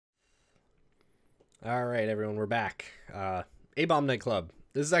All right, everyone, we're back. A-Bomb Nightclub.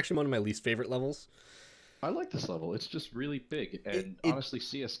 This is actually one of my least favorite levels. I like this level. It's just really big, and honestly,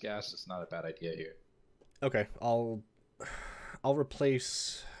 CS gas is not a bad idea here. Okay, I'll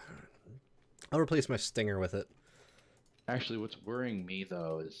replace my Stinger with it. Actually, what's worrying me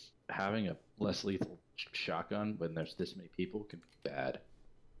though is having a less lethal shotgun when there's this many people can be bad.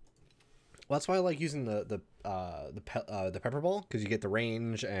 Well, that's why I like using the pepper ball, because you get the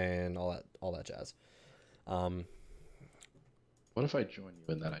range and all that jazz. What if I join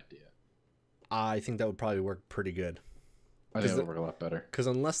you in that idea? I think that would probably work pretty good. I think it would work a lot better. Because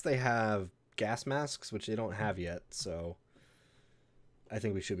unless they have gas masks, which they don't have yet, so I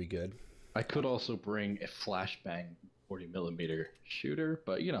think we should be good. I could also bring a flashbang 40mm shooter,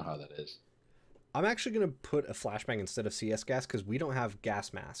 but you know how that is. I'm actually gonna put a flashbang instead of CS gas because we don't have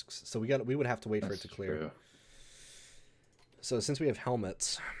gas masks, so we would have to wait for it to clear. True. So since we have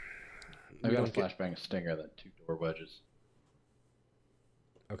helmets, I got a flashbang Stinger than 2 door wedges.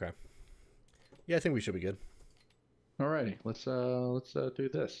 Okay. Yeah, I think we should be good. Alrighty, let's do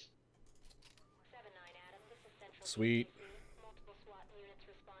this. Sweet.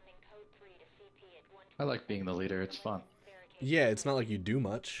 I like being the leader. It's fun. Yeah, it's not like you do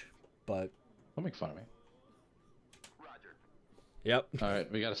much, but Don't make fun of me. Yep.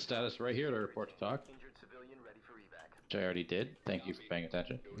 Alright, we got a status right here to report to talk. Which I already did. Thank you for paying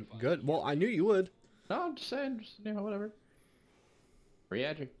attention. Good. Well, I knew you would. No, I'm just saying, whatever.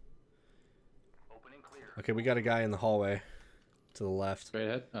 Re-edging. Okay, we got a guy in the hallway to the left. Straight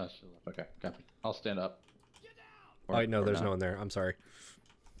ahead? Oh, to the left. Okay, copy. I'll stand up. Oh, wait, no, there's no one there. I'm sorry.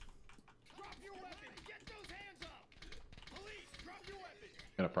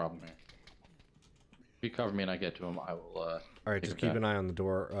 Got a problem here. If you cover me and I get to him, I will, Alright, just keep an eye on the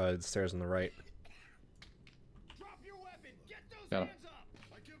door, the stairs on the right. Got him.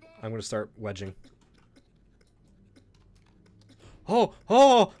 I'm gonna start wedging. Oh!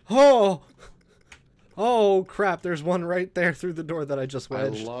 Oh! Oh! Oh, crap, there's one right there through the door that I just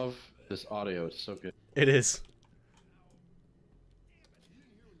wedged. I love this audio, it's so good. It is.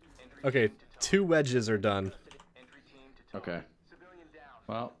 Okay, 2 wedges are done. Okay.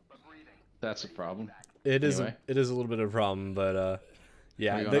 Well, that's a problem. It is. Anyway. It is a little bit of a problem, but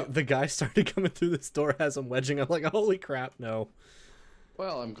yeah. The guy started coming through this door as I'm wedging. I'm like, holy crap, no.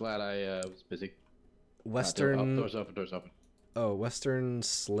 Well, I'm glad I was busy. Western. Doors open. Doors open. Oh, Western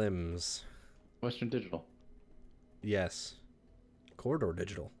Slims. Western Digital. Yes. Corridor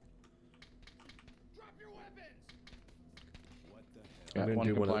Digital. Got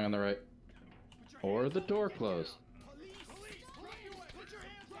one complying on the right. Or the door closed.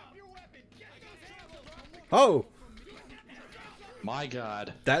 Oh! My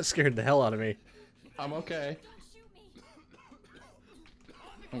God. That scared the hell out of me. I'm okay.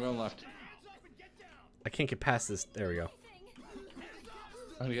 I'm going left. I can't get past this. There we go.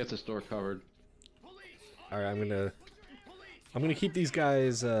 I'm gonna get this door covered. Alright, I'm gonna keep these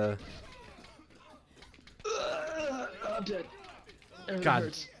guys, I'm dead. Everything God.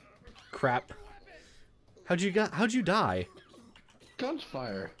 hurts. Crap. How'd you die?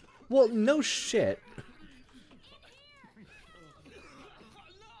 Gunfire. Well, no shit.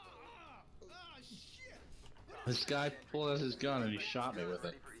 This guy pulled out his gun and he shot me with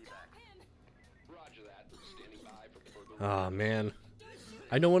it. Oh man,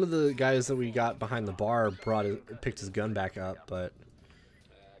 I know one of the guys that we got behind the bar picked his gun back up, but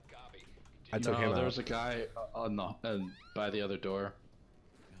I took him out. There was a guy on by the other door.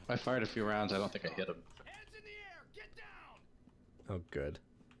 I fired a few rounds. I don't think I hit him. Oh, good.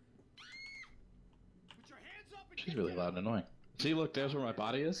 She's really loud and annoying. See, look, there's where my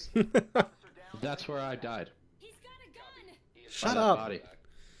body is. That's where I died. Shut up. Body.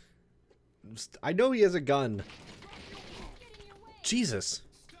 I know he has a gun. Jesus.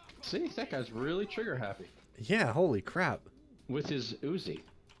 See, that guy's really trigger happy. Yeah, holy crap. With his Uzi.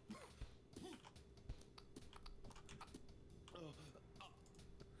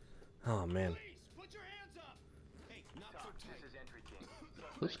 Oh man.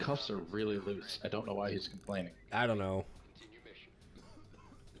 Those cuffs are really loose. I don't know why he's complaining. I don't know.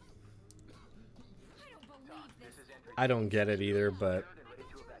 I don't get it either, but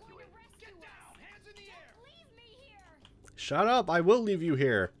shut up! I will leave you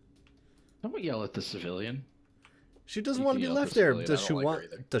here. Don't yell at the civilian. She doesn't You want to can be yell at left the there. civilian. Does I she don't like want? her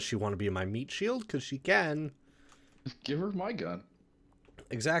either. Does she want to be my meat shield? Because she can. Just give her my gun.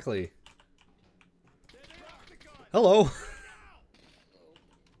 Exactly. Hello.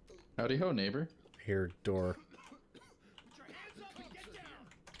 Howdy ho, neighbor. Here, door.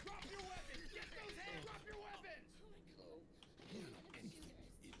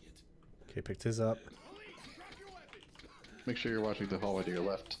 Okay, picked his up. Make sure you're watching the hallway to your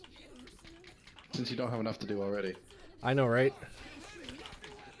left. Since you don't have enough to do already. I know, right?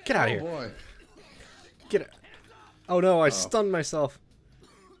 Get out of here. Oh boy. Get it. Oh no, I stunned myself.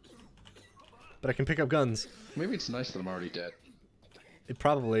 But I can pick up guns. Maybe it's nice that I'm already dead. It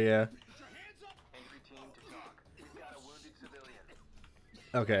probably, yeah.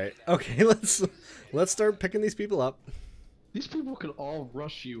 Okay, okay, let's start picking these people up. These people could all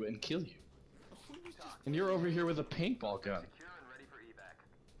rush you and kill you. And you're over here with a paintball gun.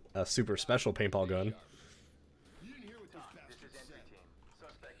 A super special paintball gun.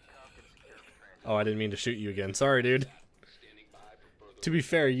 Oh, I didn't mean to shoot you again. Sorry, dude. To be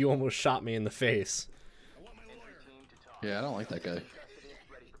fair, you almost shot me in the face. Yeah, I don't like that guy.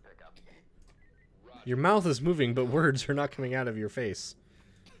 Your mouth is moving, but words are not coming out of your face.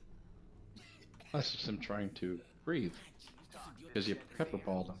 That's just him trying to breathe. Because you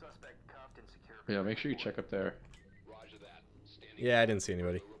pepperballed him. Yeah, make sure you check up there. Yeah, I didn't see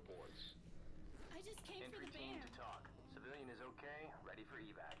anybody. I just came for the band. Civilian is okay, ready for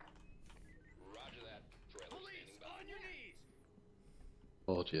evac. Roger that. Police, on your knees.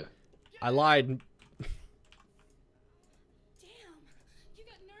 Told you. I lied. Damn, you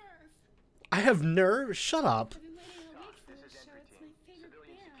got nerve. I have nerve? Shut up. I've been waiting all week for this show. It's my favorite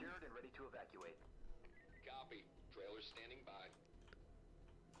Civilian band. secured and ready to evacuate. Copy. Trailer standing by.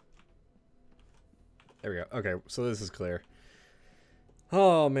 There we go. Okay, so this is clear.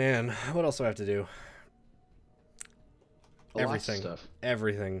 Oh man, what else do I have to do? Everything. Lots of stuff.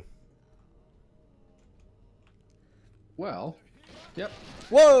 Everything. Well, yep.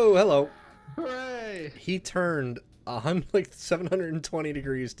 Whoa, hello. Hooray! He turned like 720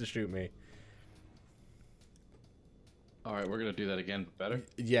 degrees to shoot me. Alright, we're gonna do that again, but better.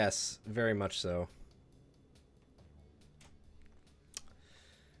 Yes, very much so.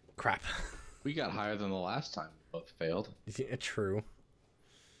 Crap. We got higher than the last time. We both failed. Yeah, true.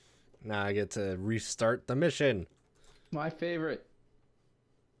 Now I get to restart the mission. My favorite.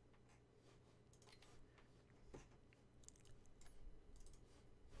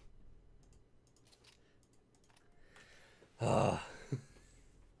 Hey,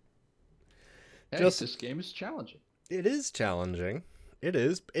 this game is challenging. It is challenging. It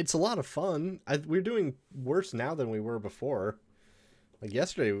is. It's a lot of fun. We're doing worse now than we were before. Like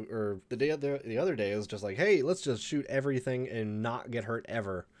yesterday or the other day, it was just like, hey, let's just shoot everything and not get hurt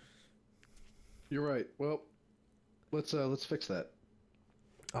ever. You're right. Well, let's fix that.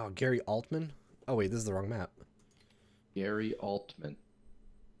 Oh, Gary Altman? Oh wait, this is the wrong map. Gary Altman.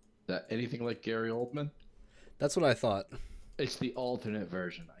 That anything like Gary Oldman? That's what I thought. It's the alternate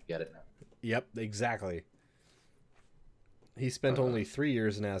version. I get it now. Yep, exactly. He spent only 3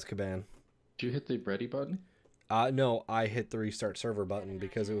 years in Azkaban. Did you hit the ready button? No, I hit the restart server button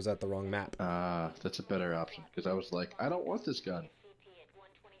because it was at the wrong map. That's a better option. Because I was like, I don't want this gun.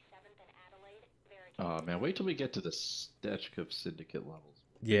 Oh man, wait till we get to the Stechkov Syndicate levels.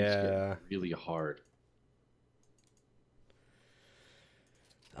 Things Yeah. get really hard.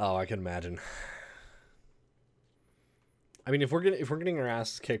 Oh, I can imagine. I mean, if we're getting our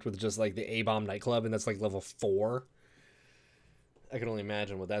ass kicked with just like the A-bomb nightclub and that's like level 4, I can only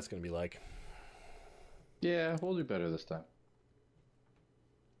imagine what that's gonna be like. Yeah, we'll do better this time.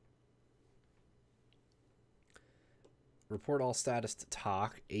 Report all status to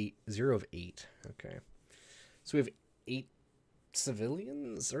TOC 0 of 8. Okay, so we have 8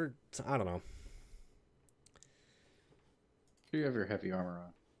 civilians, or I don't know. Do you have your heavy armor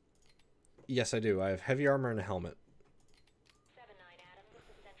on? Yes, I do. I have heavy armor and a helmet. 7-9 Adam, this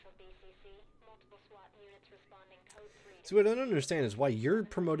is Central BCC. Multiple SWAT units responding code 3. So what I don't understand is why you're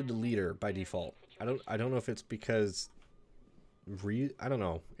promoted to leader by default. I don't know if it's because I don't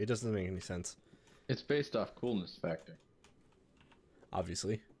know. It doesn't make any sense. It's based off coolness factor.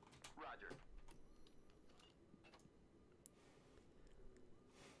 Obviously. Roger.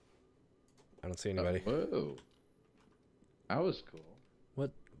 I don't see anybody. Whoa. That was cool.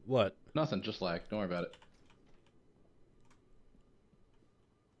 What? Nothing, just lag. Don't worry about it.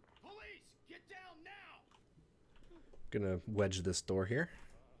 Police, get down now. Gonna wedge this door here.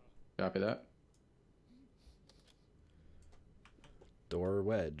 Copy that. Door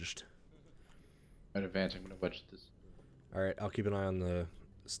wedged. In advance, I'm gonna wedge this. Alright, I'll keep an eye on the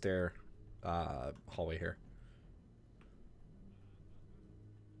stair hallway here.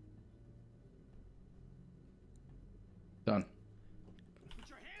 Done.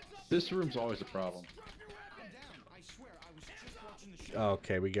 This room's always a problem.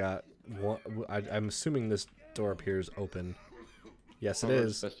 Okay, we got one. I'm assuming this door up here is open. Yes, it Cover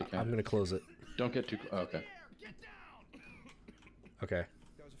is. as best you can. I'm gonna close it. Don't get too. Oh, okay. Okay.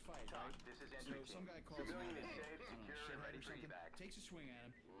 TOC, So some guy calls Civilian me, is safe, secure, shit and ready or for something, evac. takes a swing at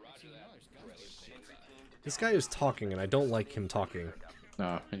him. Roger Next thing you that. know, there's guns. Trailer standing by. This guy is talking, and I don't like him talking.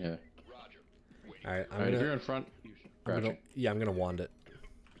 No, yeah. Roger. Waiting. All right, I'm Alright, if you're gonna. in front, you should I'm crouch gonna. Yeah, I'm gonna wand it.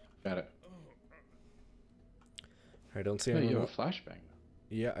 Got it. I don't see Oh, you anyone. have a flashbang.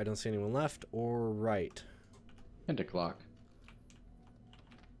 Yeah, I don't see anyone left or right. And a clock.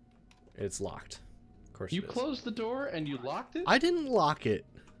 It's locked. Of course. You it is. closed the door and you locked it? I didn't lock it.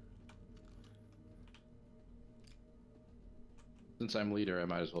 Since I'm leader, I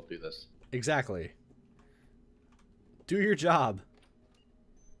might as well do this. Exactly. Do your job.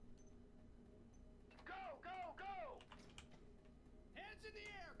 Go, go, go! Hands in the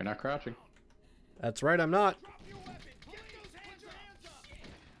air! You're not crouching. That's right. I'm not. Drop your weapon! Get those hands, your hands up!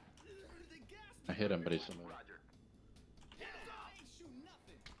 The gas I hit him, but he's still moving. Roger. hands up! Ain't shoot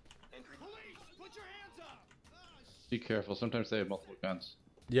nothing! Entry. Police, put your hands up! Ah, Be careful. Sometimes they have multiple guns.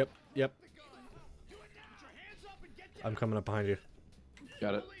 Yep. Yep. the gun! Do it now! Put your hands up and get down! I'm coming up behind you.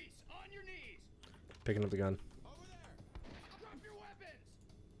 Got it. Police, on your knees! Picking up the gun. Over there! Drop your weapons!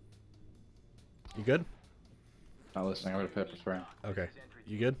 You good? Not listening. I'm gonna pepper spray him. Okay.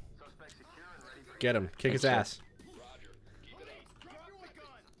 You good? Suspect secure and ready for Get him. Kick his Thanks, ass. Police, drop your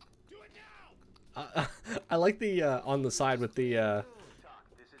weapon! Do it now! I like the on the side with the talk.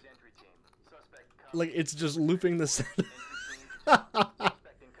 This is entry team. Suspect cuffed. like it's just looping the. Entry team.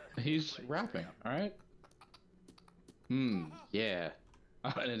 Suspect in custody. He's rapping. All right. Yeah.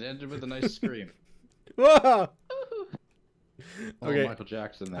 And it ended with a nice scream. Whoa! Oh, Okay. Michael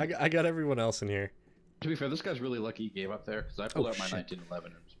Jackson. Then. I got everyone else in here. To be fair, this guy's really lucky he gave up there because I pulled Oh, out my shit.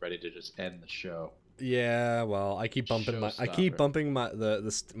 1911 and was ready to just end the show. Yeah, well, I keep bumping my I keep Showstopper. bumping my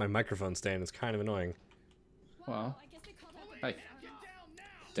my microphone stand. It's kind of annoying. Well, I guess they called out hey, Get down now!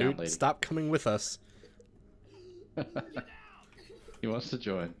 down, Dude, lady. stop coming with us. He wants to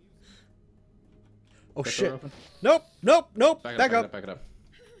join. Oh That door shit! open? Nope, nope, nope. Back Back up, up. back it up.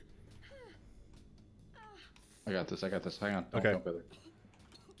 I got this. I got this. Hang on. Don't, Okay. Don't bother.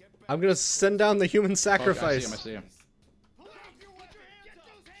 I'm gonna send down the human Oh, I sacrifice. see him. Drop your weapon! Get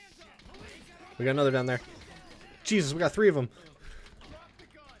those hands up! Police, We got another down there. Jesus, we got 3 of them. drop the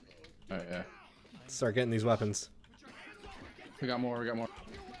gun! All right, yeah. Start getting these weapons. Put your hands up and get We got more. We got more. drop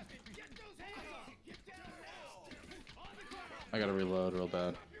your weapon! Get those hands up! Get down now! On the ground! I gotta reload real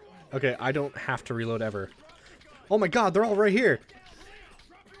bad. Okay, I don't have to reload ever. Oh my God, they're all right here.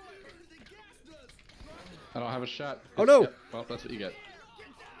 Drop your weapon! The gas does! I don't have a shot. Oh, no. Yep, well, that's what you get.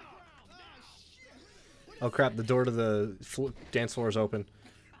 Oh crap, the door to the dance floor is open.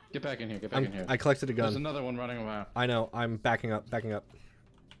 Get back in here. Get back in here. I collected a There's gun. another one running around. I know. I'm backing up. Backing up.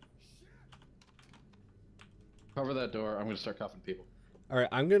 Cover that door. I'm gonna start cuffing people. All right,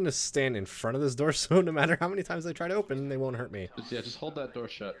 I'm gonna stand in front of this door, so no matter how many times they try to open, they won't hurt me. Just hold that door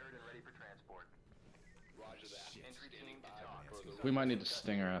shut. Secured and ready for transport. Roger that. Entry team to talk. We might need a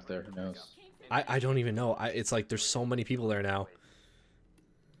stinger out there. Who knows? I don't even know. It's like there's so many people there now.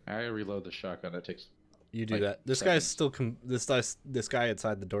 I gotta reload the shotgun. It takes. You do Like, that. This guy's still this guy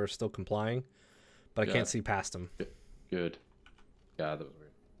outside the door is still complying, but I Got can't it. see past him. Good. God, that was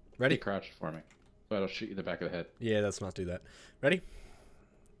weird. Ready? He crouched for me, so I don't shoot you in the back of the head. Yeah, let's not do that. Ready?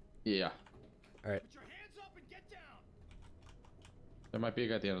 Yeah. All right. Put your hands up and get down! There might be a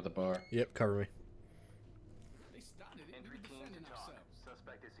guy at the end of the bar. Yep. Cover me. They started it. Entry We're team to defending talk. ourselves.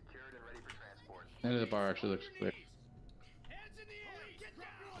 Suspect is secured and ready for transport. End of the bar actually looks clear. Hands in the air! Get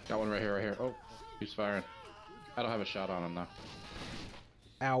down! Got one right here. Right here. Oh, he's firing. I don't have a shot on him though.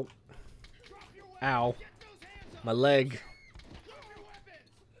 Ow. Drop your weapon! Ow. Get those hands up! My leg. Drop your weapons!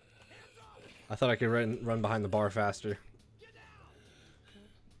 Hands up! I thought I could run behind the bar faster. Get down!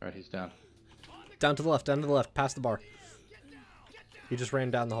 All right, he's down. On the Down to the left. Down to the left. Past the bar. Get down! Get down! He just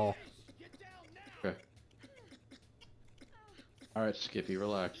ran down the hall. Get down now! Okay. All right, Skippy,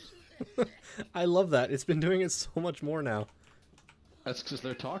 relax. I love that. It's been doing it so much more now. That's because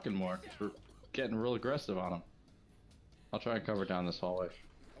they're talking more. 'Cause we're getting real aggressive on them. I'll try and cover down this hallway.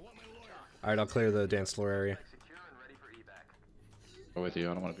 All right, I'll clear the dance floor area. Secure and ready for evac. Go with you.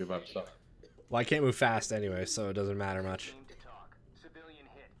 I don't want to be by myself. Well, I can't move fast anyway, so it doesn't matter much. Team to talk. Civilian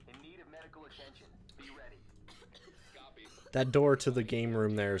hit. In need of medical attention. Be ready. Copy. That door to the game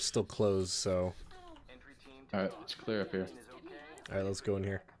room there is still closed, so... Entry team to All right, talk. it's clear up here. Is okay. All right, let's go in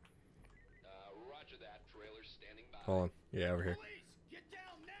here. Roger that. Trailer standing by. Hold on. Yeah, over here. Police! Get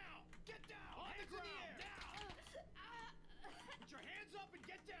down now! Get down! On the ground! Now! Put your hands up and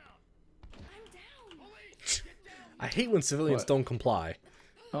get down! I'm down. Police! Get down! I hate when civilians What? don't comply.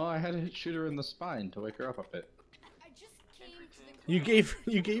 Oh, I had to shoot her in the spine to wake her up a bit. I just came to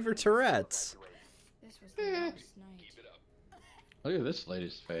the You gave her Tourette's. This was the worst night. Keep it up. Look at this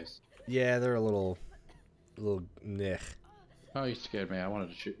lady's face. Yeah, they're a little nich. Oh, you scared me. I wanted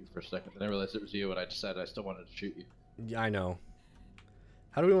to shoot you for a second. Then I realized it was you, and I decided I still wanted to shoot you. Yeah, I know.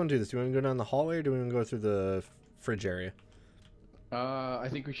 How do we want to do this? Do we want to go down the hallway, or do we want to go through the fridge area? I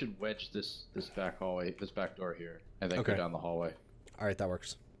think we should wedge this back hallway, this back door here, and then Okay. go down the hallway. All right, that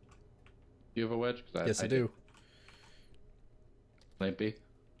works. Do you have a wedge? Yes, I do. Limpy.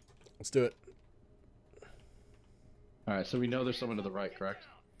 Let's do it. All right, so we know there's someone to the right, correct?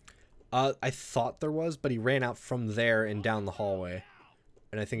 I thought there was, but he ran out from there and down the hallway.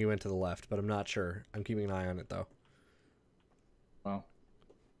 And I think he went to the left, but I'm not sure. I'm keeping an eye on it, though. Well,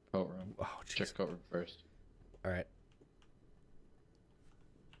 coat room. Oh, jeez. Check coat room first. All right.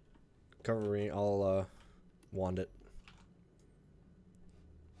 Cover me. I'll, wand it.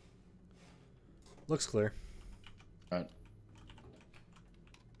 Looks clear. All right.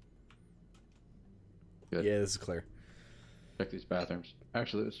 Good. Yeah, this is clear. Check these bathrooms.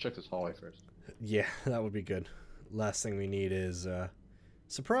 Actually, let's check this hallway first. Yeah, that would be good. Last thing we need is,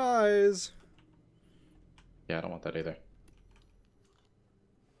 surprise! Yeah, I don't want that either.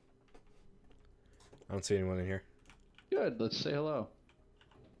 I don't see anyone in here. Good, let's say hello.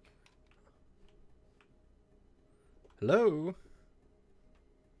 Hello?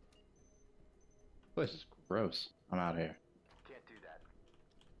 This is gross. I'm out of here. Can't do that.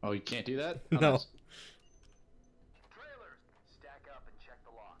 Oh, you can't do that? Oh, No. that's- Trailers, stack up and check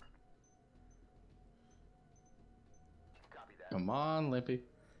the lock. Copy that. Come on, Limpy.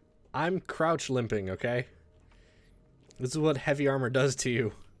 I'm crouch limping, okay? This is what heavy armor does to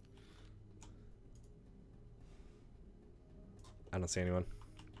you. I don't see anyone.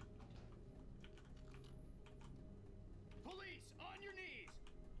 Police, on your knees.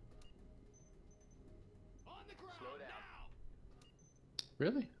 On the ground. Slow down. Now.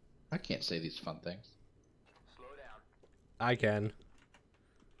 Really? I can't say these fun things. Slow down. I can.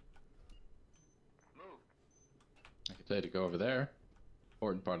 Move. I could tell you to go over there.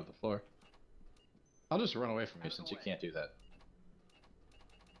 Important part of the floor. I'll just run away from you since you can't do that.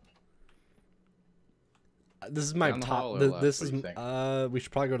 This is my Down the hall top. or left? This What is. do you think? We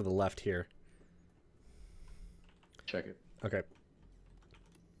should probably go to the left here. Check it. Okay.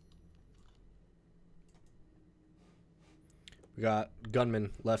 We got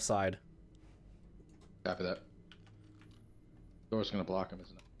gunman left side. Copy that. Door's gonna block him,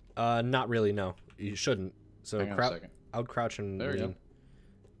 isn't it? Not really. No, you shouldn't. So Hang on a second. I would crouch and There you lean. go.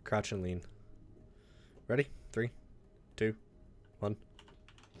 Crouch and lean. Ready? 3, 2, 1.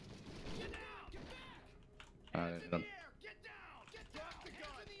 Alright, hit him. Get down. Get down.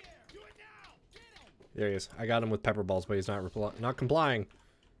 Hands in the air. Do it now. Get him. There he is. I got him with pepper balls, but he's not complying.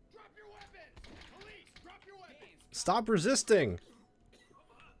 Drop your weapons. Police, drop your weapons. Stop resisting.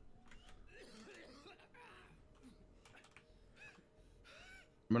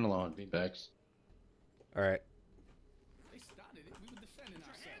 Run along, beanbags. All right. They started it. We were defending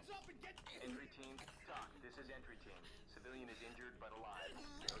ourselves. Hands up and get Entry team, talk. This is entry team. Civilian is injured but alive.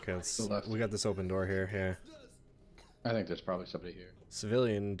 Okay. To the left. We got this open door here. Yeah. I think there's probably somebody here.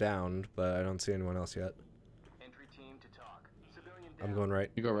 Civilian downed, but I don't see anyone else yet. Entry team to talk. Civilian down. I'm going right.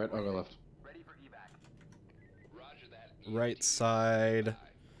 You go right, I'll go left. Ready for evac. Roger that. Right side Talk,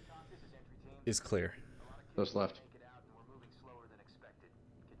 this is entry team. is clear. Those left. Make it out and we're moving slower than expected.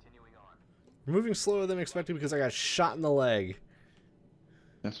 Continuing on. We're moving slower than expected because I got shot in the leg.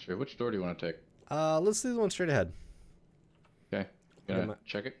 That's true. Which door do you want to take? Let's do the one straight ahead. Okay. Yeah, Gonna my-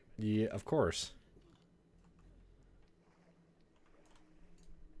 check it? Yeah, of course.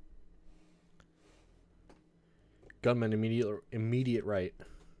 Gunman immediate right.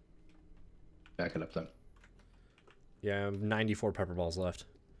 Back it up then. Yeah, I have 94 pepper balls left.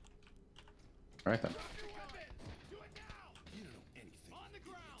 Alright then. your weapons. Do it now. You don't know anything. On the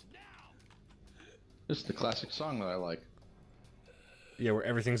ground now. This is the classic song that I like. Yeah, where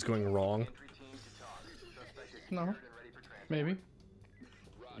everything's going wrong. Entry team to talk. Suspect is No. secured and ready for transport. Maybe.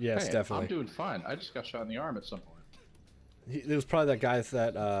 Yes, Hey, definitely. I'm doing fine. I just got shot in the arm at some point. It was probably that guy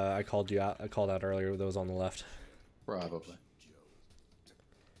that I called out earlier that was on the left. Probably.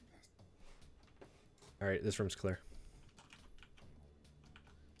 All right, this room's clear.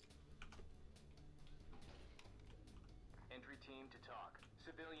 Entry team to talk.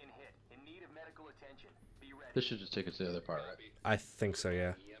 Civilian hit. In need of medical attention. Be ready. This should just take us to the other part, right? I think so,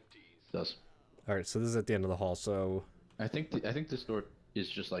 yeah. It does. All right, so this is at the end of the hall. So I think this door is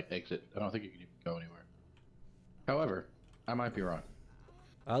just like exit. I don't think you can even go anywhere. However, I might be wrong.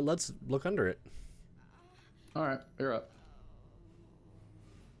 let's look under it. All right, you're up.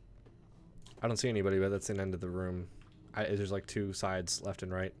 I don't see anybody, but that's the end of the room. There's like 2 sides, left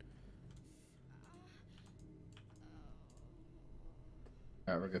and right.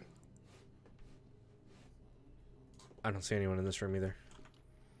 All right, we're good. I don't see anyone in this room either.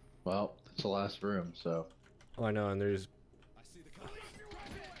 Well, it's the last room, so Oh, I know, and there's... I see the cops.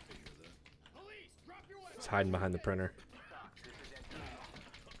 Police, drop your weapons. He's hiding behind the printer.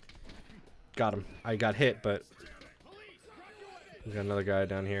 Got him. I got hit, but... We got another guy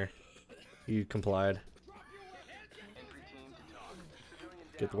down here. He complied.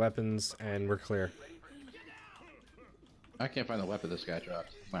 Get the weapons, and we're clear. I can't find the weapon this guy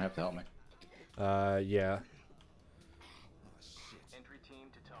dropped. Might have to help me. Yeah. Entry team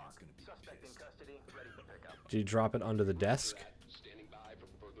to talk. Suspect in custody, ready for pickup. Did you drop it under the desk? Standing by for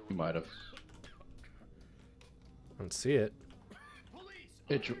further. You might have. I don't see it.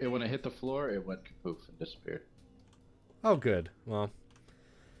 It when it hit the floor, it went poof and disappeared. Oh, good. Well.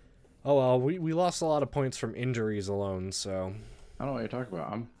 Oh, well, we lost a lot of points from injuries alone, so... I don't know what you're talking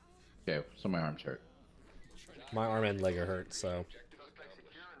about. I'm okay. So my arm's hurt. My arm and leg are hurt, so...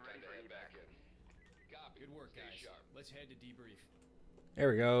 Good work, guys. Let's head to debrief.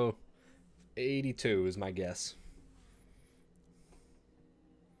 There we go. 82 is my guess.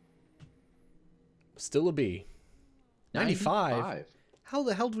 Still a B. 95? How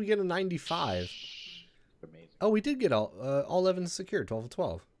the hell did we get a 95? Amazing. Oh, we did get all 11 secured, 12 of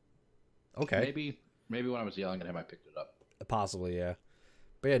 12. Okay. Maybe when I was yelling at him, I picked it up. Possibly, yeah.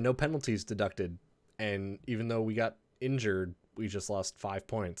 But yeah, no penalties deducted. And even though we got injured, we just lost 5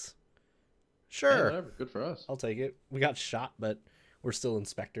 points. Sure. Yeah, whatever. Good for us. I'll take it. We got shot, but we're still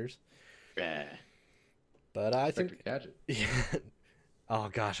inspectors. Yeah. But I think... Gadget. Yeah. Oh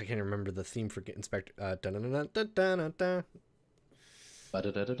gosh, I can't remember the theme for Inspector. Dun-dun-dun-dun-dun-dun-dun.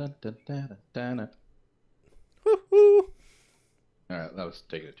 Ba-da-da-da-da-da-da-da-da. Woo-hoo. All right, that was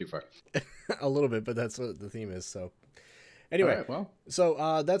taking it too far. A little bit, but that's what the theme is. So, anyway, All right, well,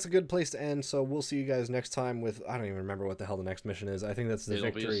 so that's a good place to end. So we'll see you guys next time with I don't even remember what the hell the next mission is. I think that's the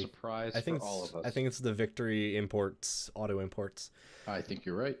it'll be a victory. surprise I think for all of us. I think it's the victory imports, auto imports. I think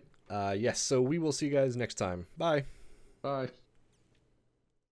you're right. Yes. So we will see you guys next time. Bye. Bye.